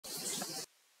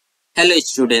Hello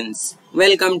students,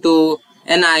 welcome to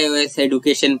Nios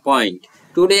Education Point.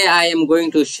 Today I am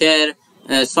going to share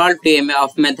a short TMA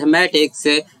of mathematics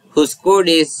whose code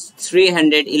is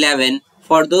 311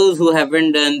 for those who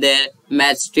haven't done their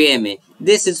maths TMA.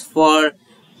 This is for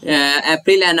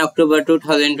April and October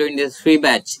 2023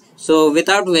 batch. So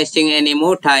without wasting any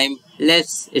more time,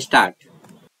 let's start.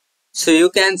 So you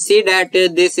can see that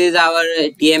this is our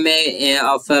TMA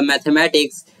of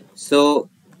mathematics. So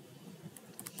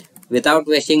without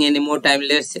wasting any more time,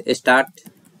 let's start.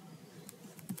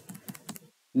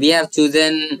 We have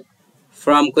chosen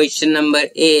from question number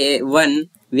A1,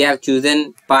 we have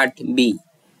chosen part B.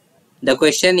 The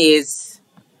question is,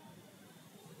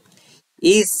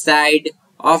 each side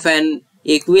of an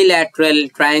equilateral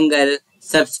triangle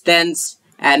subtends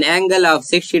an angle of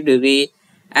 60 degrees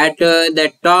at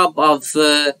the top of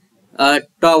a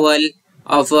tower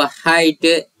of a height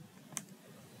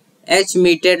h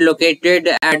meter located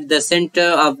at the center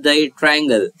of the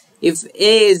triangle. If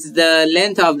A is the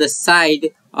length of the side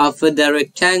of the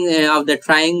rectangle of the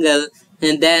triangle,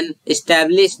 and then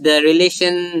establish the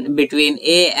relation between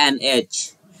A and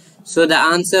H. So the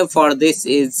answer for this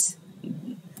is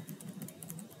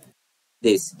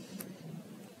this.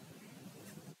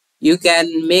 You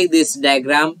can make this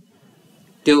diagram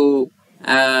to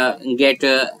get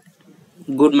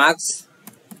good marks.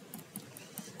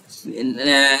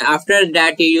 After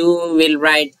that you will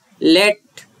write, let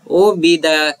O be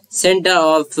the center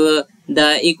of the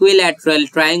equilateral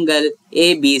triangle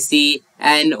ABC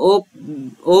and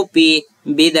OP be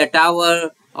the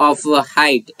tower of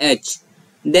height H.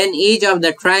 Then each of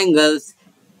the triangles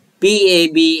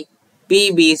PAB,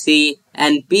 PBC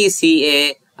and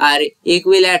PCA are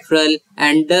equilateral,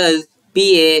 and thus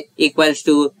PA equals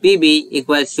to PB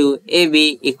equals to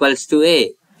AB equals to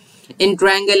A. In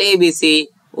triangle ABC,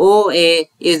 OA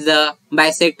is the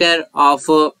bisector of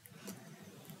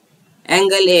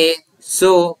angle A,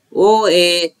 so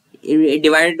OA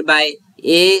divided by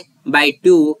A by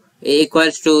 2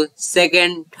 equals to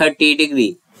secant 30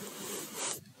 degree.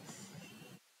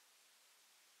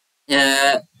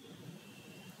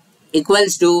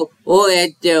 Equals to OA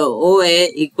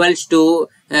equals to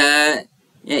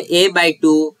A by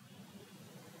 2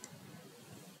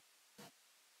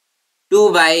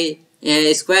 by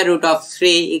square root of 3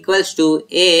 equals to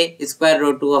A square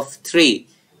root of 3.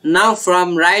 Now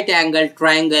from right angle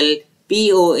triangle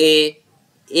POA,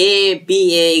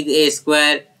 APA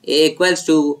square equals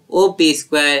to OP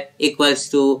square equals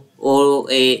to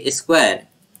OA square.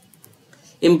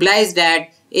 Implies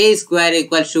that A square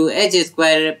equals to H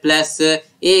square plus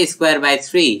A square by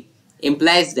 3.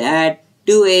 Implies that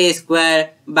 2A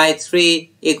square by 3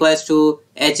 equals to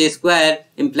H square.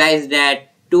 Implies that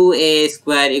 2A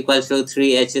square equals to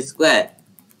 3H square.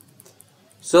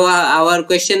 So our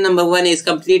question number 1 is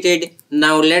completed.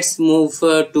 Now let's move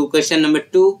to question number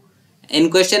 2. In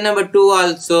question number 2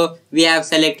 also we have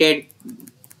selected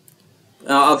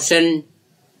option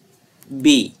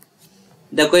B.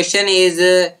 The question is,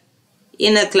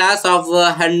 in a class of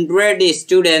 100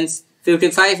 students,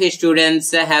 55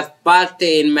 students have passed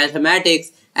in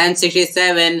mathematics and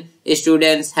 67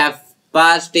 students have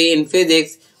passed in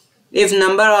physics. If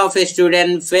number of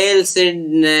students fails,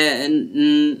 then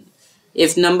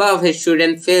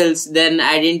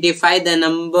identify the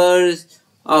numbers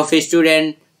of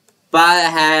students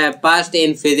passed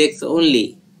in physics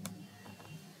only.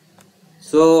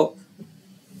 So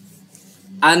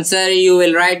answer, you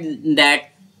will write that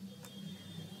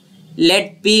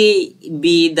let P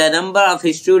be the number of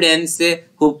students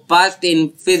who passed in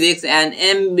physics and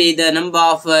M be the number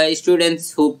of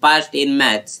students who passed in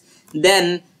maths.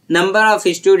 Then number of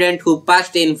students who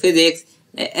passed in physics,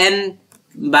 N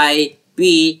by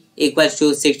P equals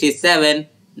to 67.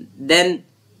 Then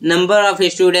number of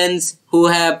students who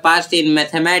have passed in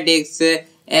mathematics,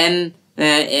 NM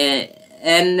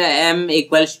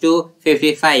equals to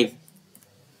 55.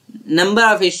 Number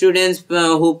of students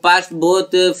who passed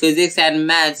both physics and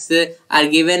maths are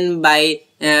given by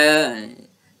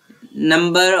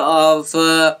number of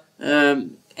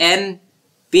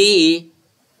NP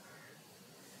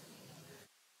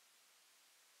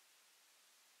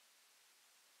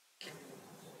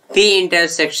P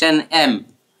intersection M.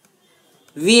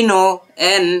 We know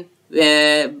N,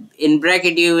 in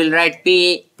bracket you will write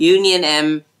P union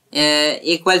M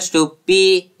equals to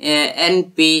P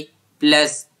NP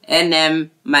plus NM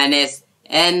minus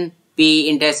NP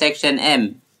intersection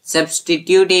M.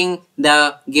 Substituting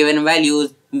the given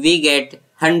values, we get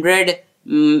 100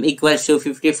 equals to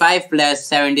 55 plus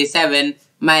 77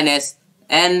 minus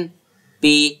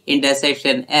NP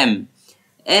intersection M.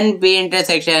 NP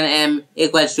intersection M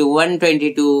equals to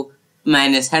 122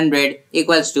 minus 100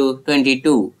 equals to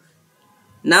 22.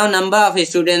 Now number of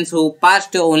students who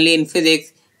passed only in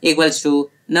physics equals to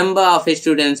number of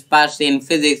students passed in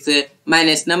physics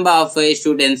minus number of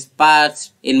students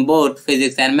passed in both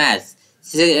physics and maths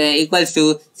equals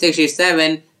to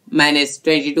 67 minus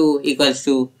 22 equals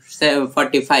to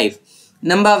 45.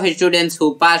 Number of students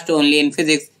who passed only in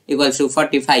physics equals to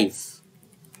 45.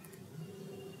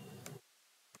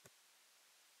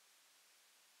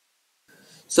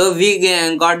 So we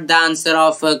got the answer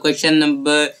of question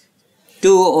number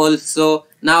 2 also.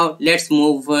 Now let's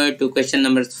move to question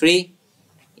number 3.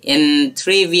 In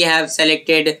 3 we have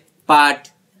selected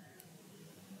part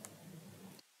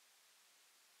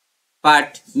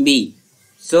B.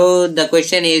 So the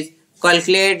question is,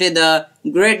 calculate the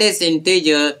greatest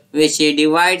integer which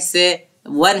divides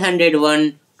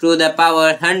 101 to the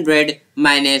power 100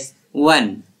 minus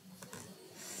 1.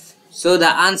 So the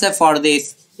answer for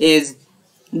this is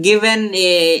given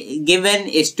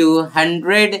is to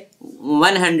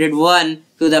 101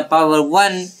 to the power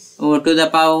 1 to the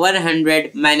power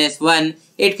 100 minus 1.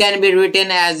 It can be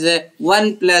written as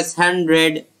 1 plus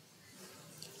 100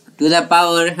 to the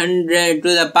power 100 to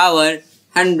the power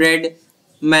 100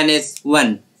 minus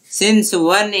 1. Since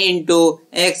 1 into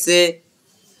x to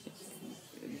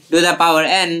the power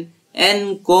n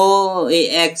co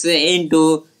x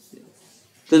into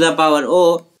to the power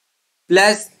o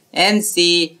plus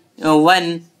nc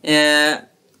 1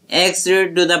 x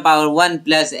to the power 1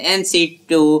 plus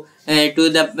nc2 to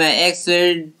the x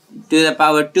to the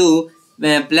power 2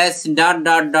 plus dot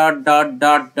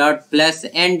plus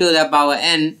n to the power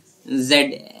n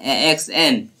z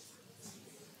xn.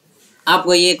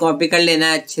 आपको ये copy कर लेना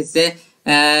है अच्छे से.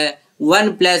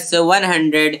 1 plus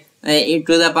 100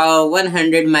 to the power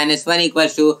 100 minus 1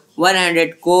 equals to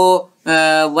 100 co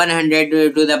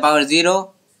 100 to the power 0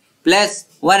 plus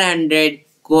 100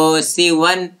 co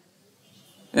c1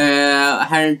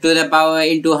 to the power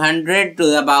into 100 to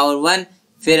the power 1.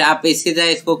 फिर आप इसी तरह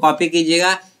इसको कॉपी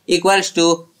कीजिएगा. Equals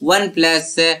to 1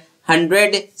 plus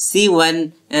 100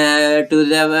 c1 to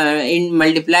the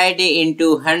multiplied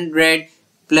into 100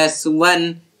 plus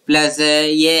 1 plus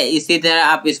ये इसी तरह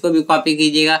आप इसको भी कॉपी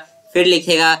कीजिएगा. फिर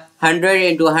लिखेगा 100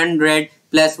 into 100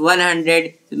 plus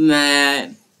 100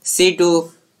 c2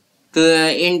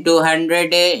 into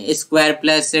 100 square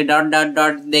plus dot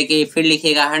देखिए फिर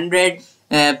लिखेगा 100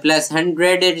 plus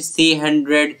 100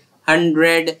 c100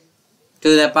 100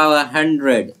 to the power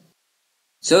 100.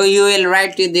 So you will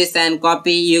write this and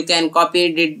copy. You can copy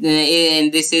it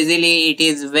this easily. It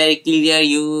is very clear.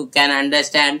 You can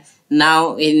understand.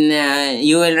 Now in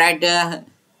you will write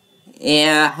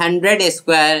 100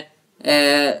 square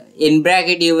in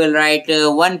bracket. You will write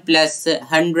 1 plus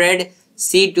 100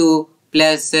 c2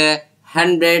 plus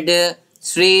 100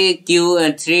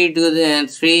 3q 3 to the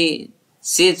 3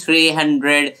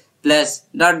 c300 plus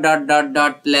dot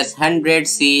plus 100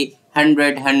 c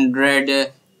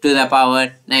 100 to the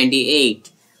power 98.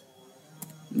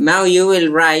 Now you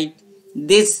will write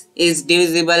this is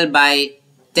divisible by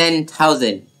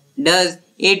 10,000. Thus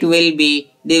it will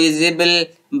be divisible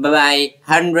by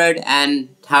 100 and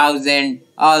 1000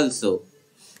 also.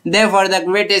 Therefore the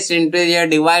greatest integer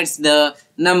divides the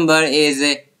number is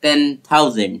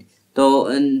 10,000.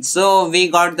 So we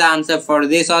got the answer for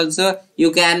this also.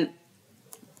 You can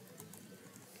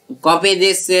copy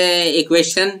this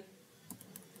equation.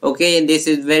 Okay, this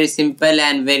is very simple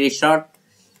and very short.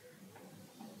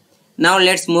 Now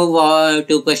let's move on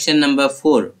to question number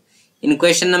 4. In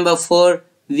question number 4,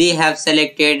 we have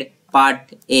selected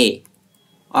part A.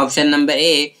 Option number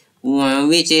A,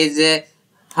 which is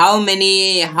how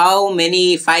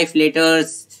many 5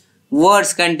 letters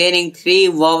words containing 3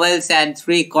 vowels and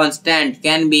 3 consonants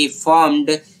can be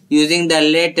formed using the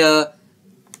letter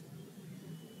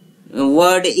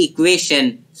word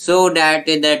equation so that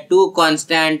the 2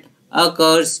 constant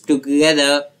occurs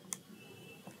together.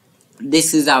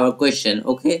 This is our question.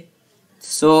 Okay,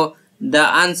 so the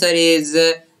answer is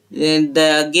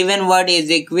the given word is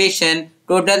equation.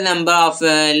 Total number of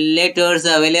letters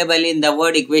available in the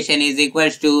word equation is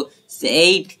equals to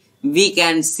 8. We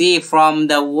can see from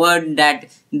the word that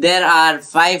there are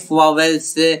 5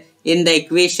 vowels in the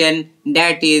equation,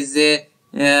 that is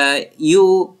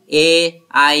U, A,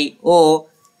 I, O,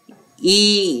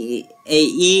 E,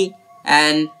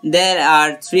 and there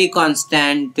are 3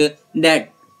 constant that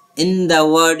in the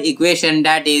word equation,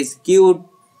 that is Q,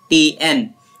 T,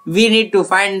 N. We need to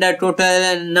find the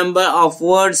total number of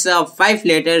words of 5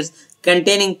 letters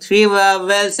containing 3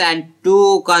 vowels and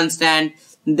 2 consonants.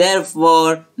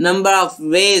 Therefore, number of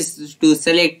ways to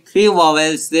select 3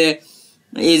 vowels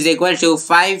is equal to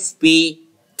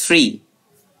 5p3.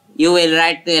 you will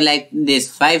write like this: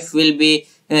 5 will be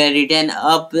written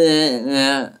up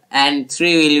and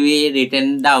 3 will be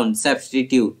written down.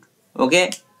 Substitute.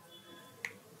 Okay,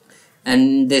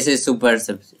 and this is super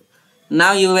substitute.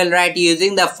 Now you will write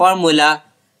using the formula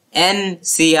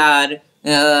NCR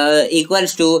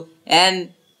equals to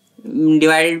N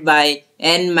divided by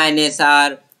N minus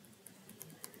R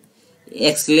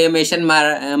exclamation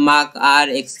mark R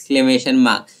exclamation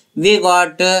mark. We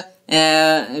got a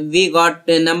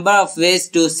number of ways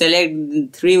to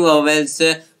select three vowels.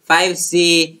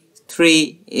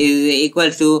 5C3 is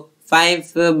equal to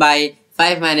 5 by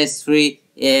 5 minus 3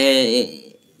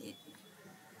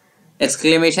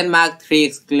 exclamation mark 3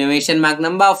 exclamation mark.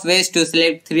 Number of ways to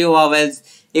select three vowels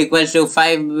equals to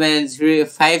 5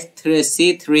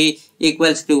 C3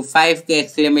 equals to 5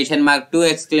 exclamation mark 2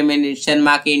 exclamation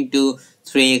mark into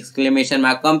 3 exclamation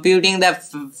mark. Computing the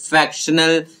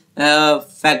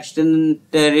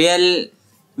factorial,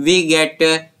 we get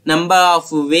number of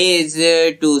ways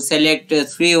to select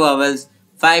three vowels: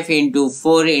 5 into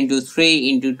 4 into 3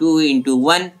 into 2 into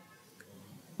 1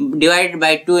 divided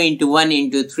by 2 into 1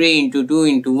 into 3 into 2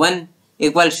 into 1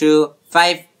 equals to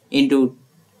 5 into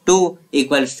 2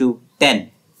 equals to 10.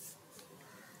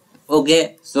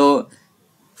 Okay, so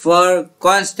for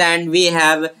constant we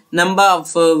have number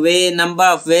of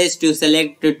ways to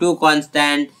select two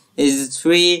constant is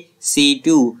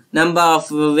 3C2. Number of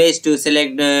ways to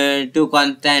select two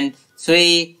constant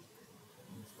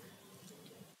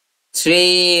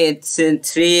 3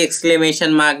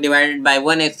 exclamation mark divided by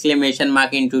 1 exclamation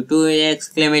mark into 2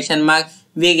 exclamation mark.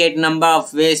 We get number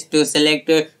of ways to select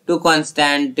two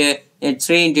constant 3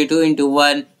 into 2 into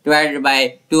 1 divided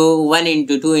by 1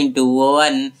 into 2 into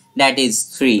 1, that is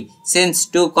 3. Since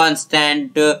two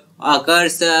constant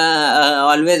always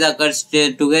occurs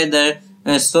together,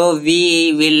 so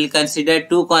we will consider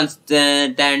two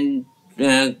constant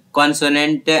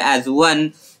consonant as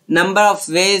one. Number of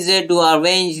ways to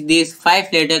arrange these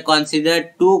 5 letters: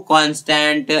 consider two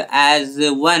constant as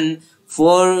 1,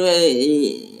 4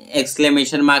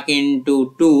 exclamation mark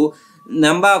into 2.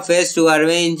 Number of ways to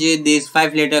arrange these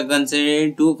 5 letters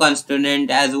considering two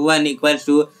consonant as 1 equals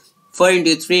to 4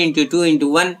 into 3 into 2 into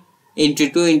 1 into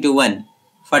 2 into 1,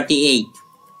 48.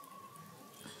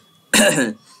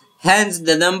 Hence,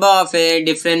 the number of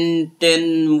different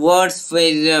words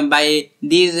by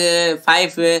these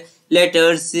 5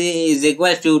 letters is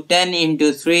equal to 10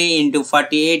 into 3 into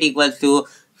 48 equals to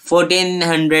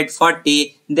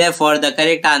 1440. Therefore, the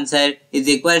correct answer is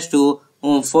equal to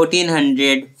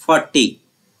 1440.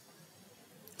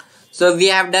 So we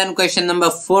have done question number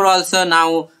 4 also.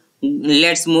 Now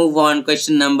let's move on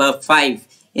question number 5.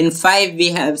 In 5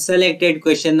 we have selected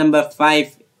question number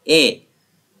 5A.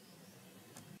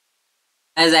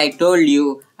 As I told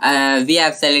you, we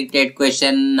have selected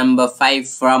question number 5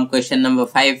 from question number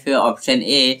 5 option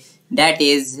A, that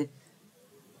is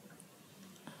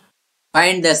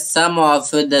find the sum of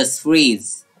the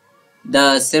series.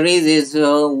 The series is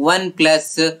 1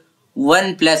 plus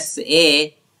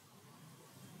A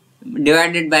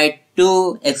divided by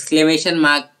 2 exclamation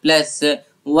mark plus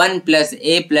 1 plus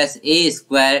A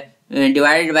square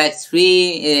divided by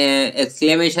 3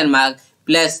 exclamation mark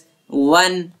plus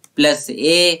 1 plus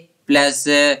A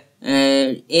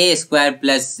square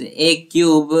plus A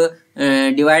cube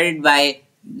divided by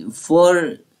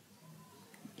 4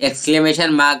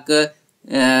 exclamation mark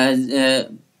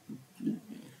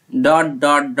dot.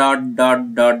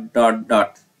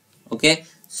 Okay,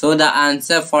 so the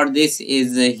answer for this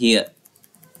is here.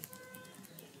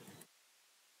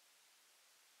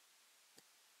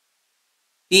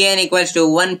 Tn equals to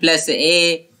 1 plus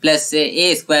A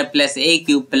square plus A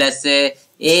cube plus A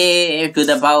to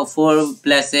the power 4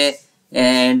 plus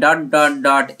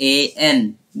dot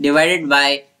an divided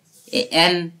by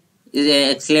n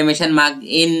exclamation mark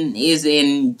is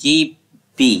in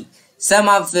GP. Sum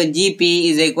of GP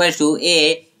is equal to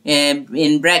A.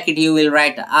 In bracket you will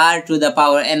write R to the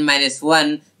power n minus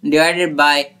 1 divided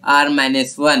by R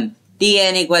minus 1.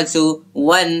 Tn equals to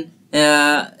 1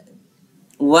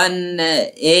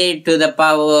 A to the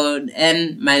power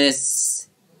n minus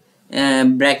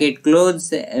bracket close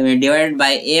divided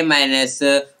by A minus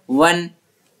 1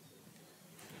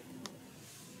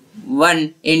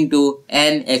 into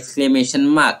n exclamation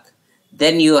mark.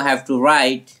 Then you have to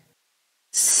write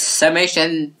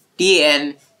summation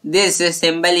Tn. This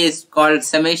symbol is called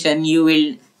summation. You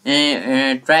will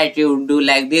try to do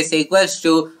like this: equals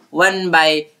to 1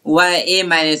 by A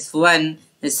minus 1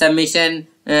 summation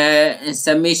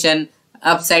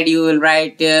upside you will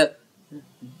write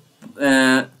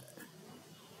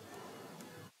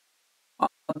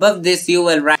above this you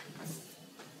will write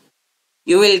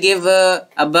You will give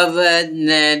above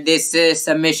this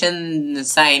summation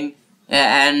sign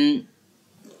and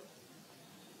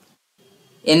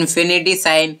infinity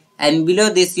sign, and below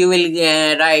this you will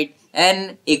write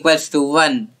n equals to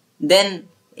 1. Then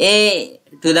a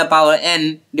to the power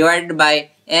n divided by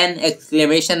n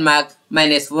exclamation mark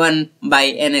minus 1 by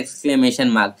n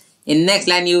exclamation mark. In next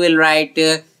line you will write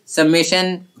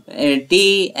summation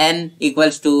t n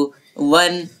equals to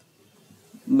 1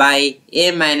 by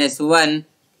a minus 1.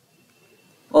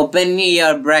 Open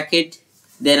your bracket,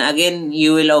 then again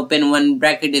you will open one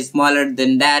bracket smaller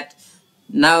than that.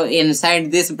 Now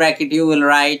inside this bracket you will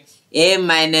write a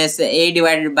minus a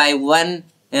divided by 1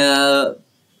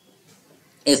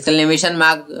 exclamation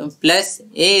mark plus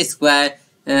a square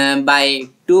by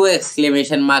 2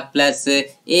 exclamation mark plus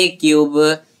a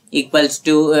cube equals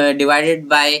to divided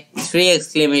by 3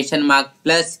 exclamation mark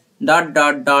plus dot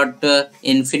dot dot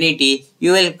infinity.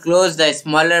 You will close the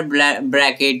smaller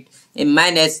bracket. In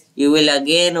minus you will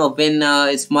again open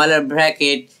a smaller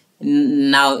bracket.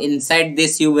 Now inside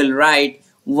this you will write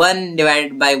 1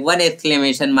 divided by 1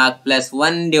 exclamation mark plus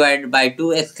 1 divided by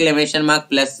 2 exclamation mark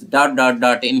plus dot dot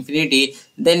dot infinity.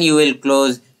 Then you will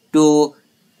close two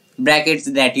brackets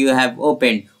that you have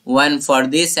opened, one for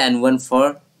this and one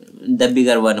for the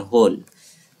bigger one whole.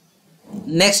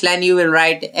 Next line you will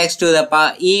write x to the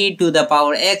power e to the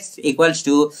power x equals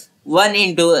to 1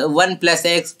 into 1 plus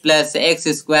x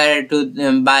square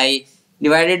to by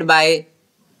divided by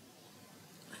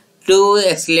 2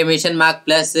 exclamation mark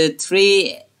plus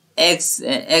 3x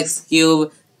x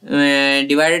cube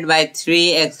divided by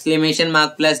 3 exclamation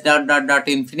mark plus dot dot dot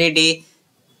infinity.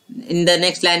 In the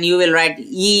next line you will write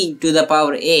e to the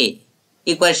power a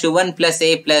equals to 1 plus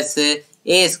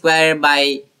a square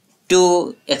by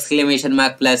 2 exclamation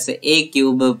mark plus a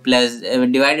cube plus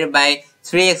divided by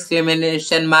 3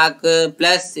 exclamation mark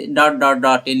plus dot dot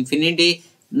dot infinity.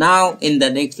 Now in the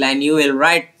next line you will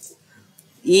write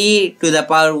e to the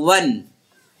power 1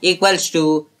 equals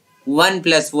to 1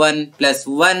 plus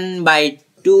 1 by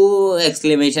 2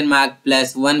 exclamation mark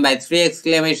plus 1 by 3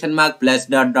 exclamation mark plus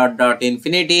dot dot dot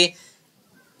infinity.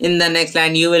 In the next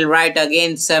line you will write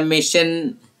again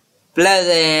summation plus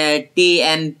t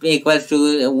n equals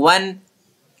to 1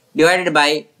 divided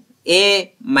by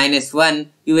a minus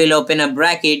 1. You will open a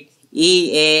bracket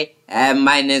e a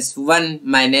minus 1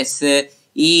 minus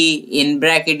e in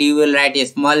bracket you will write a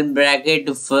small bracket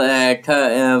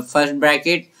first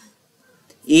bracket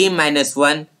e minus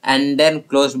 1 and then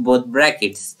close both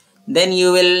brackets. Then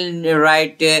you will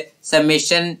write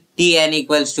summation tn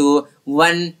equals to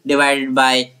 1 divided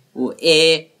by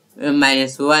a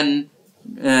minus 1.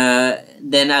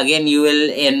 Then again you will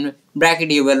in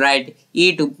bracket you will write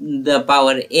e to the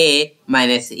power a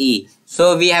minus e.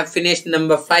 So we have finished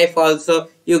number 5 also.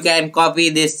 You can copy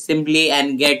this simply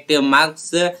and get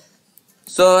marks.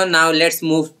 So now let's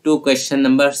move to question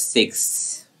number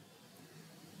 6.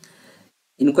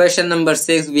 In question number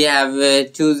 6 we have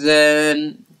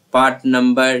chosen part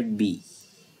number B.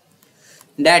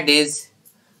 That is,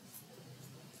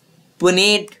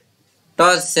 Puneet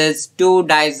tosses 2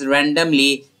 dice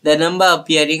randomly. The number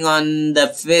appearing on the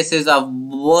faces of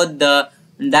both the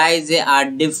dice are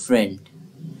different.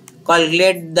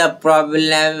 Calculate the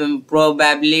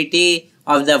probability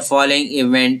of the following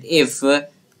event if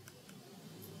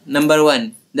number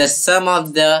 1. The sum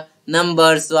of the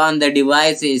numbers on the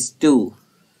device is 2.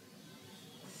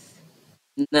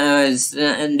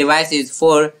 Device is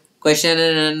 4.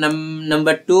 Question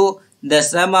number 2. The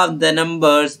sum of the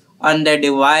numbers on the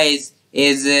device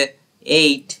is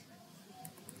 8.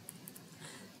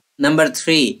 Number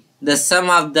 3. The sum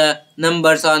of the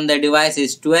numbers on the device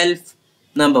is 12.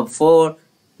 Number 4.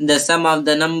 The sum of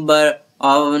the number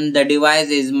on the device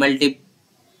is multiple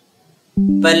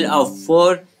of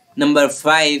 4. Number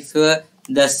 5.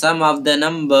 The sum of the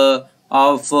number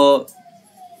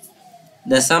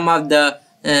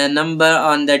number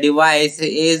on the device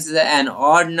is an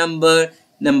odd number.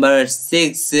 Number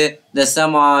 6. The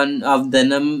sum of the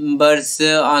numbers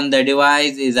on the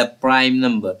device is a prime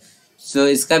number. So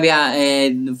iska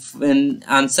bhi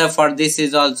answer for this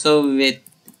is also with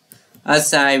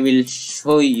us. I will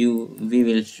show you. We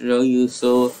will show you.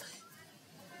 So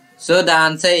the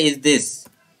answer is this.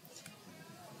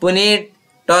 Puneet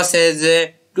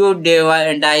tosses 2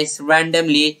 dice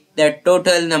randomly. The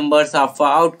total numbers of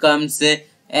outcomes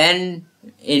n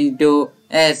into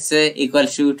s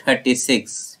equals to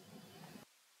 36.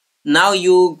 Now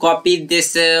you copy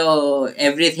this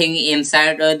everything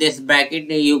inside this bracket.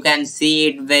 You can see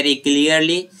it very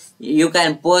clearly. You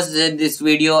can pause this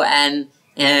video and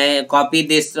copy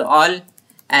this all,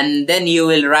 and then you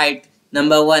will write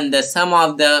number 1. The sum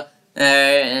of the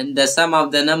the sum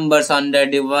of the numbers on the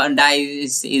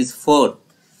dice is 4.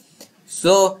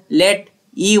 So let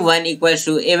E1 equals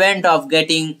to event of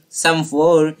getting sum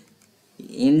 4,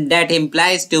 that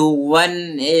implies to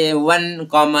 1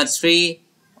 comma 3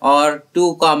 or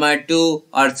 2 comma 2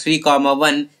 or 3 comma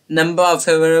 1. Number of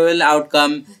favorable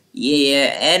outcome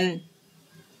n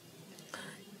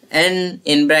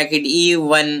in bracket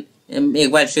E1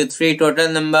 equals to 3. Total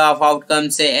number of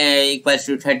outcomes equals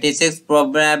to 36.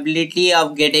 Probability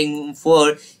of getting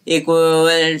 4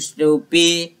 equals to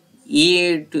P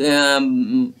E1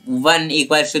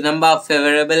 equals to number of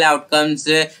favorable outcomes.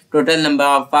 Total number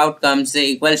of outcomes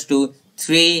equals to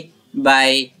 3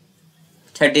 by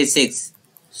 36.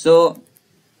 So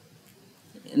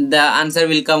the answer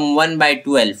will come 1 by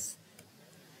 12.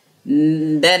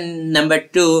 Then number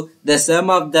 2, the sum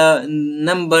of the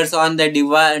numbers on the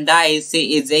dice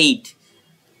is 8.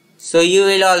 So you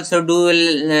will also do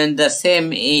the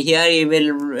same. Here you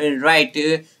will write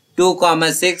 2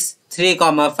 comma 6, 3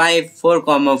 comma 5, 4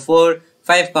 comma 4,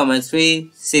 5 comma 3,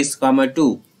 6 comma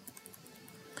 2.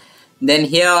 Then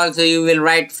here also you will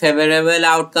write favorable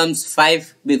outcomes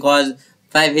 5, because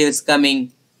 5 is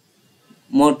coming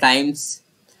more times.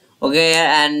 Okay,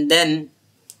 and then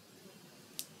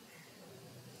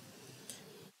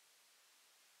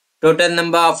total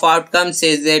number of outcomes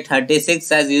is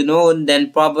 36, as you know.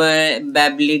 Then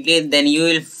probability, then you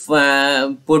will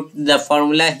put the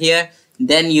formula here,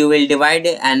 then you will divide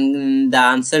and the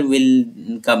answer will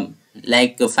come.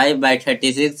 Like 5 by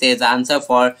 36 is answer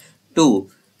for 2.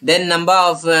 Then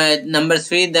number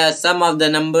 3, the sum of the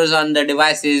numbers on the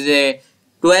device is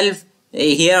 12.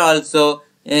 Here also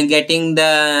getting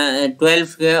the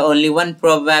 12, only one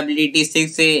probability,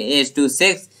 6 is to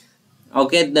 6.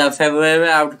 Okay, the favorable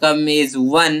outcome is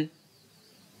 1.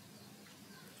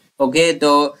 Okay,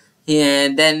 so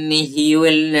then you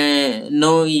will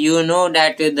know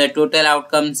that the total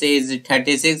outcomes is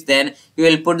 36. Then you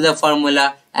will put the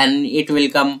formula and it will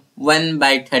come 1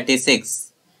 by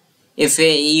 36. If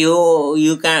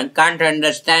you can't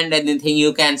understand anything,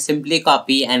 you can simply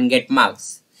copy and get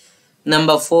marks.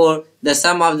 Number 4, the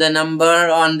sum of the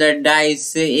number on the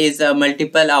dice is a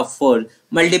multiple of 4.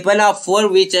 Multiple of 4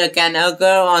 which can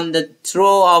occur on the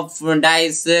throw of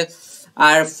dice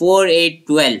are 4, 8,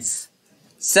 12.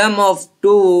 Sum of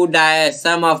two dice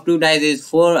is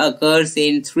 4 occurs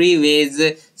in 3 ways.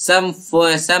 Sum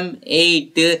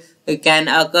 8 can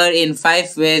occur in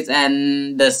 5 ways,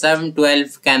 and the sum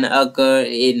 12 can occur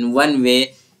in 1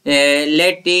 way.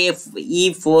 Let if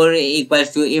E4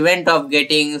 equals to event of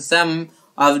getting sum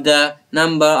of the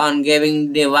number on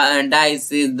giving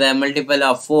dice is the multiple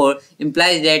of 4,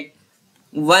 implies that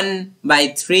 1 by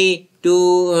 3,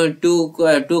 2, 3,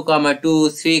 1, 2,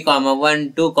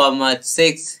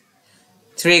 6,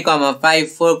 3,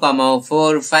 5, 4,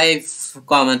 4, 5,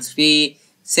 3,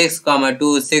 6,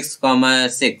 2, 6,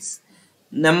 6.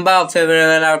 Number of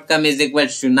favorable outcome is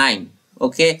equals to 9.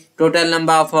 Okay, total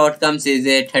number of outcomes is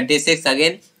 36.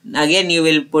 Again you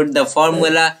will put the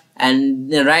formula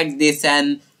and write this,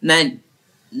 and 9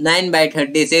 by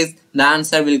 36, the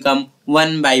answer will come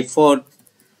 1 by 4.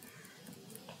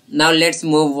 Now let's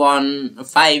move on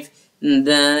 5.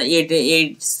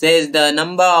 It says the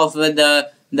number of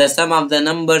the sum of the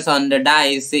numbers on the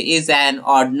dice is an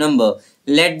odd number.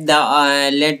 Let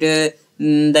the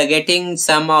getting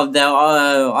sum of the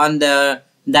on the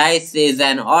dice is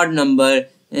an odd number,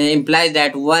 implies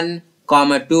that 1,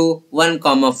 2, 1,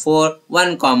 4,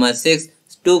 1, 6,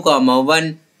 2,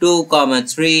 1, 2,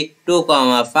 3, 2,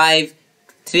 5,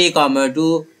 3,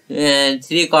 2,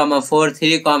 3, 4,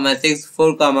 3, 6,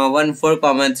 4, 1, 4,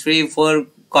 3, 4,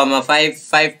 5,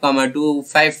 5, 2,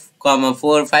 5,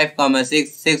 4, 5,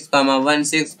 6, 6, 1,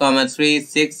 6, 3,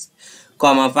 6,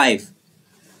 5.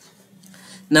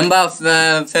 Number of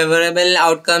favorable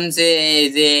outcomes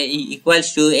is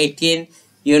equals to 18.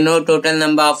 You know total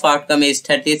number of outcome is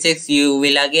 36. You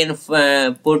will again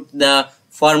put the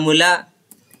formula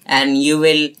and you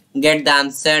will get the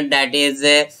answer, that is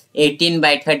 18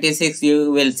 by 36.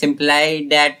 You will simplify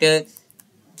that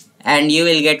and you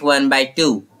will get 1 by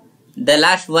 2. The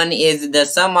last one is the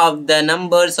sum of the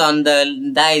numbers on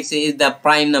the dice is the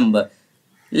prime number.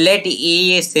 Let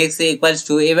E6 equals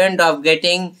to event of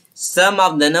getting sum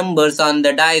of the numbers on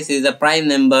the dice is a prime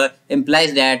number,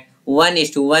 implies that 1 is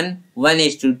to 1, 1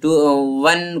 is to 2,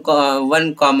 1, 1,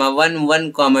 1,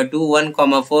 1, 2, 1,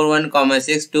 4, 1,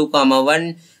 6, 2,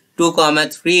 1, 2,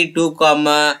 3, 2,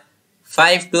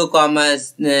 5, 2,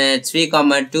 3,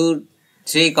 2,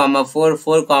 3, 4,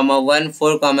 4, 1,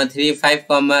 4, 3,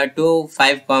 5, 2,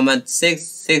 5, 6,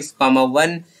 6,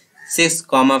 1, 6,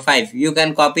 5. You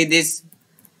can copy this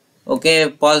Okay,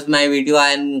 pause my video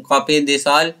and copy this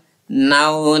all.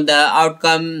 Now the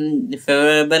outcome,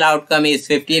 favorable outcome is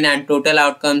 15 and total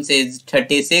outcomes is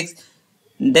 36.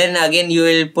 Then again you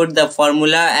will put the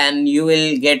formula and you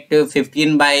will get to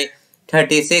 15 by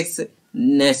 36.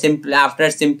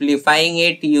 After simplifying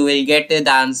it, you will get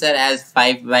the answer as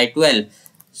 5 by 12.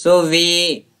 So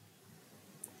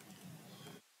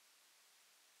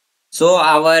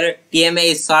our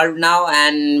TMA is solved now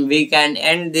and we can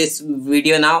end this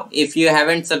video now. If you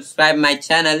haven't subscribed my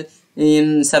channel,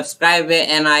 subscribe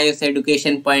Nios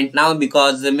Education Point now,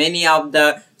 because many of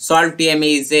the solved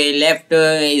TMA is left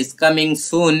is coming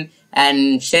soon,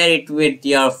 and share it with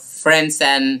your friends.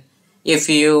 And if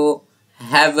you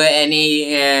have any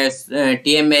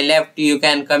TMA left, you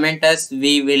can comment us.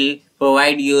 We will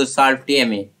provide you solved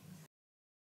TMA.